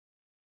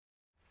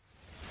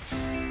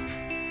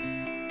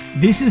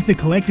This is the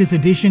collector's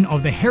edition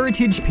of the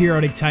Heritage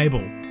Periodic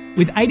Table.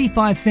 With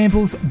 85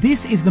 samples,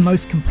 this is the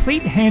most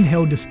complete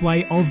handheld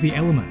display of the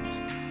elements.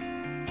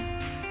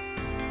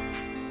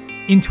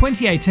 In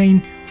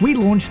 2018, we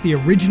launched the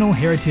original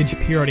Heritage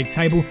Periodic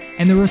Table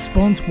and the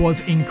response was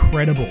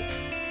incredible.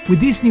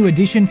 With this new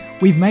edition,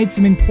 we've made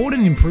some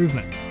important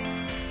improvements.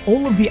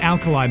 All of the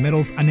alkali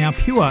metals are now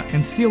pure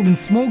and sealed in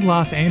small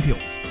glass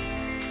ampules.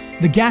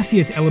 The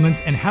gaseous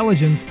elements and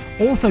halogens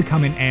also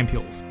come in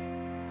ampules.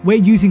 We're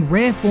using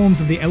rare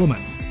forms of the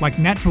elements, like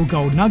natural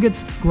gold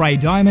nuggets, grey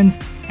diamonds,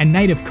 and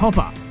native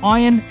copper,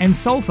 iron, and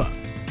sulfur.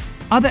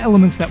 Other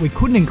elements that we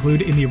couldn't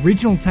include in the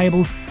original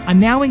tables are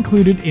now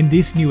included in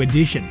this new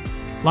edition,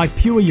 like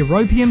pure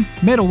europium,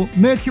 metal,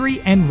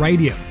 mercury, and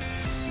radium.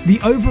 The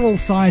overall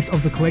size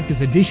of the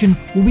collector's edition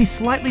will be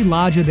slightly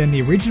larger than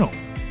the original.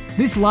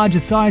 This larger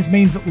size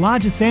means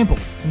larger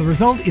samples, and the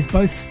result is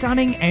both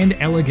stunning and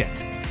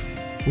elegant.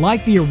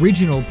 Like the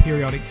original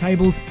periodic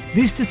tables,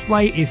 this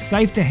display is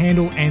safe to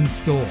handle and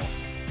store.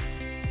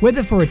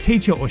 Whether for a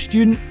teacher or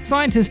student,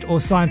 scientist or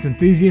science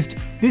enthusiast,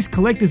 this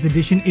collector's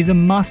edition is a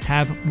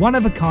must-have,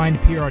 one-of-a-kind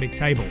periodic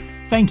table.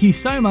 Thank you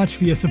so much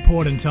for your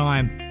support and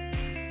time.